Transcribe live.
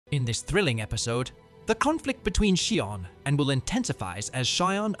In this thrilling episode, the conflict between Xion and Will intensifies as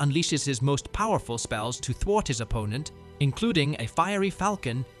Xion unleashes his most powerful spells to thwart his opponent, including a fiery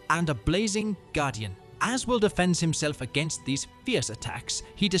falcon and a blazing guardian. As Will defends himself against these fierce attacks,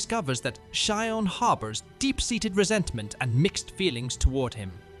 he discovers that Xion harbors deep-seated resentment and mixed feelings toward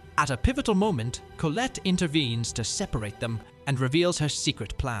him. At a pivotal moment, Colette intervenes to separate them and reveals her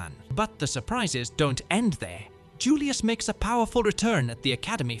secret plan. But the surprises don't end there. Julius makes a powerful return at the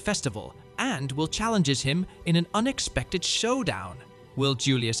Academy Festival, and Will challenges him in an unexpected showdown. Will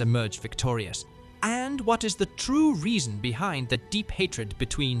Julius emerge victorious? And what is the true reason behind the deep hatred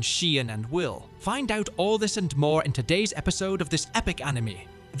between Xion and Will? Find out all this and more in today's episode of this epic anime.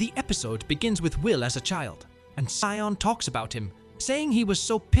 The episode begins with Will as a child, and Xion talks about him, saying he was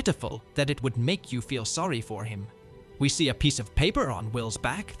so pitiful that it would make you feel sorry for him. We see a piece of paper on Will's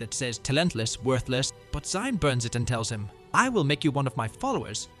back that says talentless, worthless, but Xion burns it and tells him, "I will make you one of my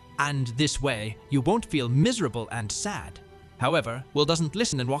followers, and this way you won't feel miserable and sad." However, Will doesn't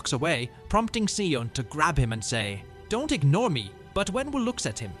listen and walks away, prompting Xion to grab him and say, "Don't ignore me." But when Will looks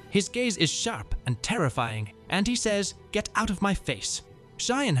at him, his gaze is sharp and terrifying, and he says, "Get out of my face."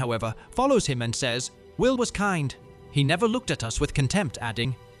 Xion, however, follows him and says, "Will was kind. He never looked at us with contempt,"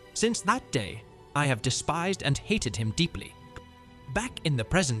 adding, "Since that day, I have despised and hated him deeply." Back in the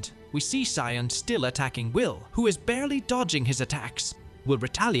present, we see Xion still attacking Will, who is barely dodging his attacks. Will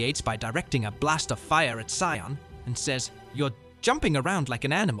retaliates by directing a blast of fire at Xion and says, "You're jumping around like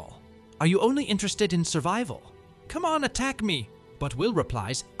an animal. Are you only interested in survival? Come on, attack me." But Will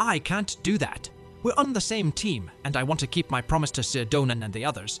replies, "I can't do that. We're on the same team, and I want to keep my promise to Sir Donan and the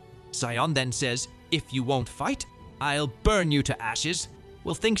others." Xion then says, "If you won't fight, I'll burn you to ashes."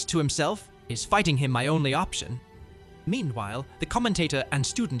 Will thinks to himself, "Is fighting him my only option?" Meanwhile, the commentator and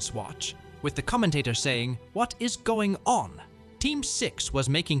students watch, with the commentator saying, "What is going on?" Team 6 was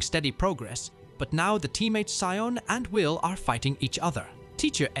making steady progress, but now the teammates Xion and Will are fighting each other.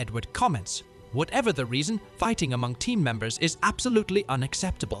 Teacher Edward comments, "Whatever the reason, fighting among team members is absolutely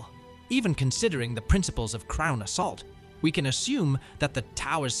unacceptable. Even considering the principles of Crown Assault, we can assume that the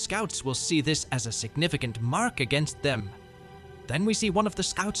Tower's scouts will see this as a significant mark against them." Then we see one of the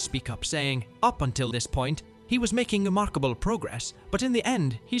scouts speak up, saying, "Up until this point, he was making remarkable progress, but in the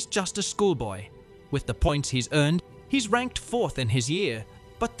end, he's just a schoolboy. With the points he's earned, he's ranked 4th in his year.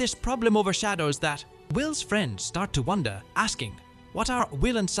 But this problem overshadows that." Will's friends start to wonder, asking, "What are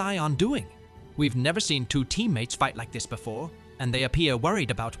Will and Xion doing? We've never seen two teammates fight like this before, and they appear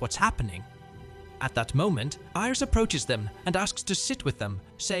worried about what's happening." At that moment, Iris approaches them and asks to sit with them,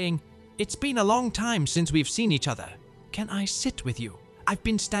 saying, "It's been a long time since we've seen each other. Can I sit with you? I've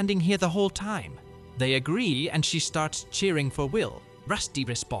been standing here the whole time." They agree, and she starts cheering for Will. Rusty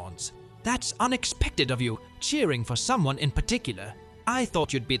responds, "That's unexpected of you, cheering for someone in particular. I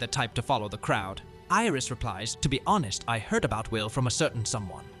thought you'd be the type to follow the crowd." Iris replies, "To be honest, I heard about Will from a certain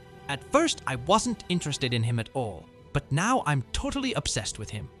someone. At first, I wasn't interested in him at all, but now I'm totally obsessed with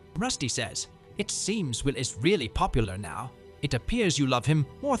him." Rusty says, "It seems Will is really popular now. It appears you love him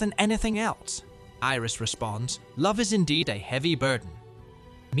more than anything else." Iris responds, "Love is indeed a heavy burden."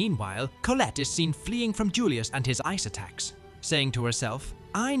 Meanwhile, Colette is seen fleeing from Julius and his ice attacks, saying to herself,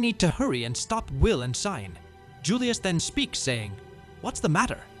 "I need to hurry and stop Will and Xion." Julius then speaks, saying, "What's the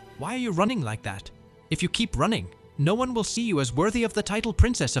matter? Why are you running like that? If you keep running, no one will see you as worthy of the title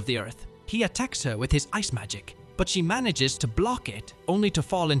Princess of the Earth." He attacks her with his ice magic, but she manages to block it, only to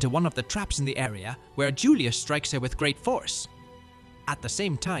fall into one of the traps in the area, where Julius strikes her with great force. At the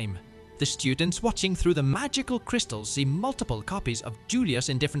same time, the students watching through the magical crystals see multiple copies of Julius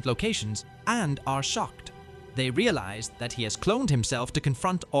in different locations and are shocked. They realize that he has cloned himself to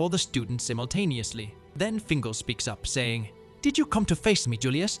confront all the students simultaneously. Then Fingal speaks up, saying, "Did you come to face me,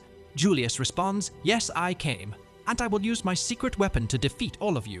 Julius?" Julius responds, "Yes, I came, and I will use my secret weapon to defeat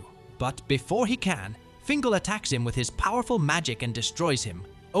all of you." But before he can, Fingal attacks him with his powerful magic and destroys him,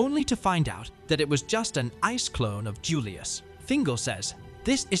 only to find out that it was just an ice clone of Julius. Fingal says,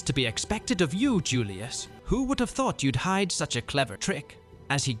 "This is to be expected of you, Julius. Who would have thought you'd hide such a clever trick?"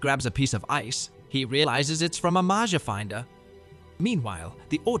 As he grabs a piece of ice, he realizes it's from a Magia finder. Meanwhile,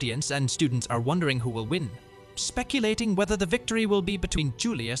 the audience and students are wondering who will win, speculating whether the victory will be between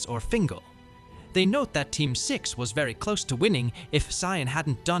Julius or Fingal. They note that Team 6 was very close to winning if Xion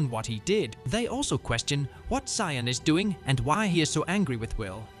hadn't done what he did. They also question what Xion is doing and why he is so angry with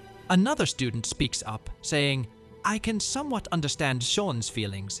Will. Another student speaks up, saying, "I can somewhat understand Sean's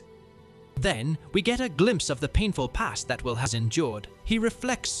feelings." Then, we get a glimpse of the painful past that Will has endured. He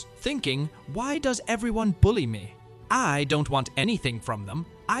reflects, thinking, "Why does everyone bully me? I don't want anything from them.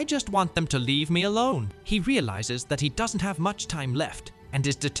 I just want them to leave me alone." He realizes that he doesn't have much time left, and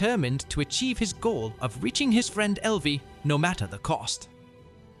is determined to achieve his goal of reaching his friend Elvi no matter the cost.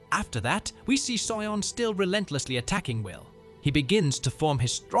 After that, we see Sion still relentlessly attacking Will. He begins to form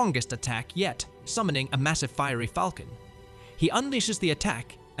his strongest attack yet, summoning a massive fiery falcon. He unleashes the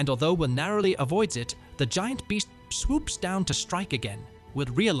attack, and although Will narrowly avoids it, the giant beast swoops down to strike again. Will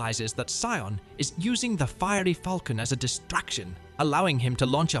realizes that Sion is using the fiery falcon as a distraction, allowing him to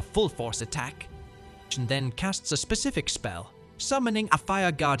launch a full-force attack. And then casts a specific spell, summoning a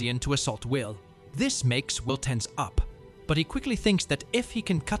fire guardian to assault Will. This makes Will tense up, but he quickly thinks that if he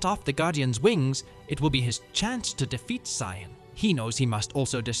can cut off the guardian's wings, it will be his chance to defeat Sion. He knows he must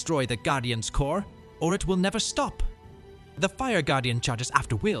also destroy the guardian's core, or it will never stop. The fire guardian charges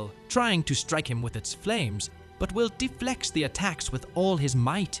after Will, trying to strike him with its flames, but Will deflects the attacks with all his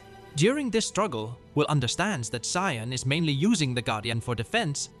might. During this struggle, Will understands that Sion is mainly using the guardian for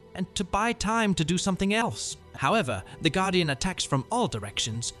defense and to buy time to do something else. However, the guardian attacks from all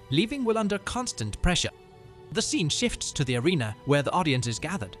directions, leaving Will under constant pressure. The scene shifts to the arena where the audience is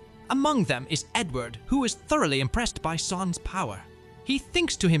gathered. Among them is Edward, who is thoroughly impressed by Son's power. He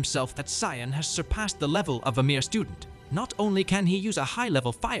thinks to himself that Sion has surpassed the level of a mere student. Not only can he use a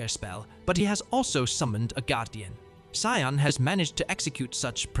high-level fire spell, but he has also summoned a guardian. Sion has managed to execute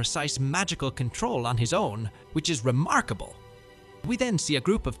such precise magical control on his own, which is remarkable. We then see a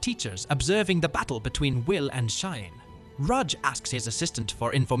group of teachers observing the battle between Will and Sion. Rudge asks his assistant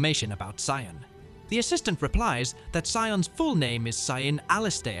for information about Sion. The assistant replies that Sion's full name is Sion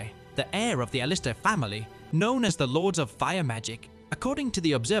Alistair, the heir of the Alistair family, known as the Lords of Fire Magic. According to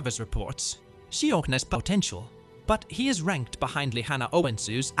the observer's reports, Sion has potential, but he is ranked behind Lihana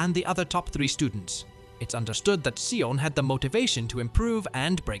Owensus and the other top 3 students. It's understood that Sion had the motivation to improve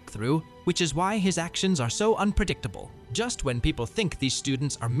and break through, which is why his actions are so unpredictable. Just when people think these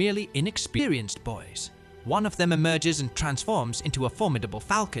students are merely inexperienced boys, one of them emerges and transforms into a formidable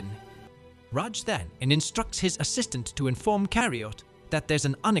falcon. Raj then instructs his assistant to inform Cariot that there's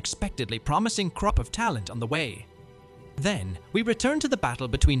an unexpectedly promising crop of talent on the way. Then, we return to the battle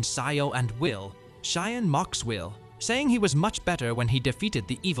between Sayo and Will. Sion mocks Will, saying he was much better when he defeated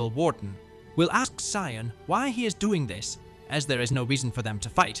the evil warden. Will asks Sion why he is doing this, as there is no reason for them to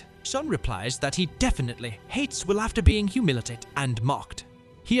fight. Sion replies that he definitely hates Will after being humiliated and mocked.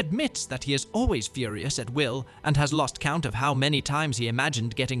 He admits that he is always furious at Will and has lost count of how many times he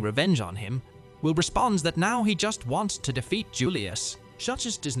imagined getting revenge on him. Will responds that now he just wants to defeat Julius.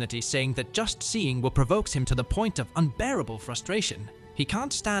 Shutches dignity, saying that just seeing Will provokes him to the point of unbearable frustration. He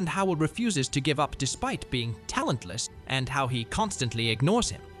can't stand how Will refuses to give up despite being talentless and how he constantly ignores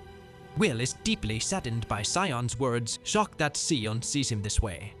him. Will is deeply saddened by Sion's words, shocked that Sion sees him this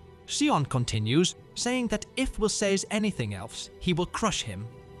way. Sion continues, saying that if Will says anything else, he will crush him.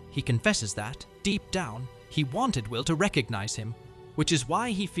 He confesses that, deep down, he wanted Will to recognize him, which is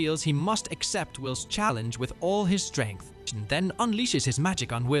why he feels he must accept Will's challenge with all his strength, and then unleashes his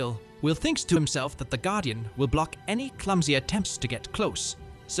magic on Will. Will thinks to himself that the Guardian will block any clumsy attempts to get close,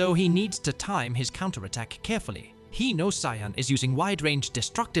 so he needs to time his counterattack carefully. He knows Sion is using wide-range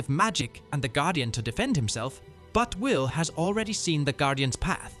destructive magic and the Guardian to defend himself, but Will has already seen the Guardian's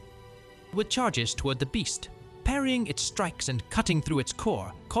path. Will charges toward the beast, parrying its strikes and cutting through its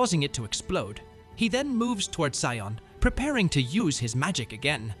core, causing it to explode. He then moves toward Sion, preparing to use his magic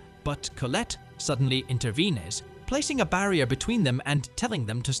again, but Colette suddenly intervenes, placing a barrier between them and telling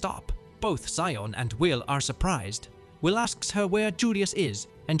them to stop. Both Sion and Will are surprised. Will asks her where Julius is,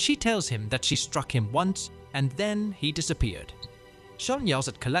 and she tells him that she struck him once, and then he disappeared. Sean yells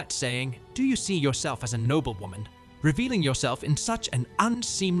at Colette, saying, "Do you see yourself as a noblewoman, revealing yourself in such an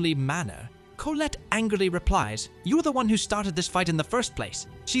unseemly manner?" Colette angrily replies, "You're the one who started this fight in the first place."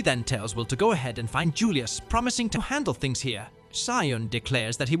 She then tells Will to go ahead and find Julius, promising to handle things here. Sion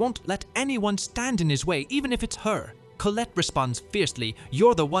declares that he won't let anyone stand in his way, even if it's her. Colette responds fiercely,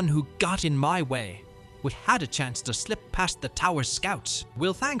 "You're the one who got in my way." We had a chance to slip past the tower's scouts.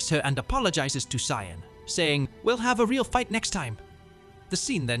 Will thanks her and apologizes to Sion, saying, "We'll have a real fight next time." The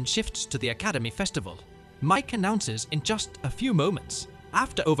scene then shifts to the Academy Festival. Mike announces in just a few moments.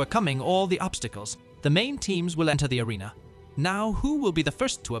 After overcoming all the obstacles, the main teams will enter the arena. Now, who will be the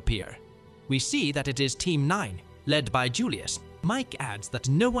first to appear? We see that it is Team 9, led by Julius. Mike adds that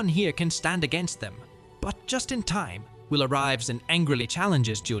no one here can stand against them. But just in time, Will arrives and angrily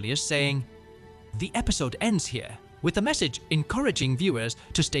challenges Julius, saying, "The episode ends here," with a message encouraging viewers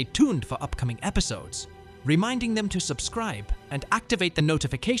to stay tuned for upcoming episodes, reminding them to subscribe and activate the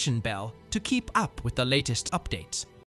notification bell to keep up with the latest updates.